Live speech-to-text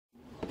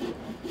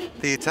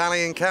The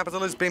Italian capital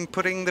has been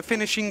putting the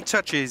finishing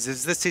touches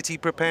as the city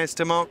prepares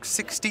to mark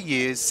 60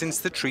 years since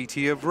the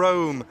Treaty of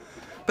Rome.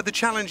 But the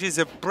challenges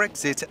of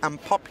Brexit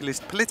and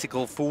populist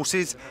political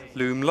forces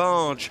loom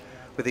large,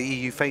 with the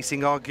EU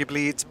facing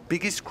arguably its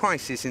biggest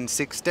crisis in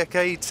 6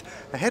 decades.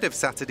 Ahead of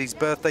Saturday's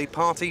birthday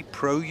party,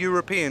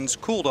 pro-Europeans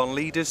called on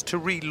leaders to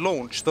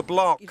relaunch the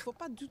bloc.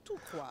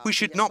 We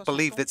should not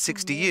believe that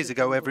 60 years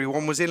ago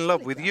everyone was in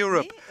love with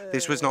Europe.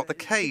 This was not the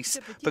case,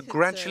 but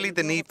gradually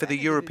the need for the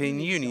European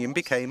Union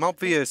became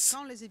obvious.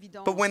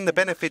 But when the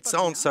benefits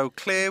aren't so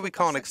clear, we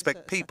can't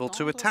expect people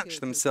to attach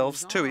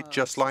themselves to it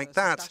just like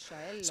that.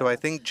 So I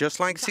think just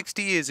like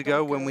 60 years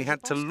ago when we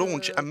had to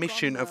launch a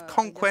mission of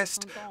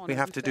conquest, we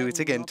have to do it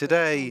again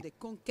today.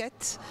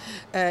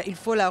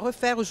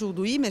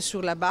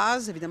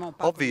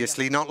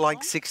 Obviously not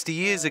like 60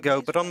 years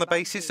ago, but on the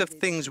basis of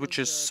things which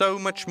are so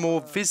much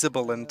more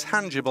visible and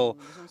tangible,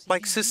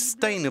 like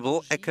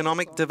sustainable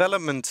economic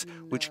development,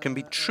 which can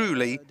be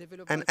truly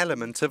an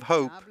element of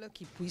hope.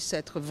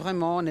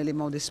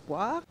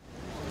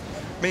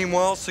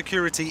 Meanwhile,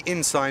 security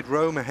inside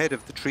Rome ahead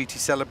of the treaty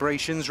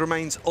celebrations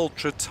remains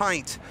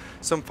ultra-tight.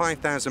 Some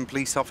 5,000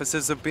 police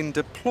officers have been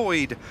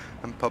deployed,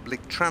 and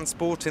public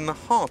transport in the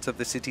heart of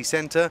the city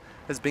centre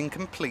has been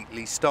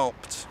completely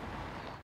stopped.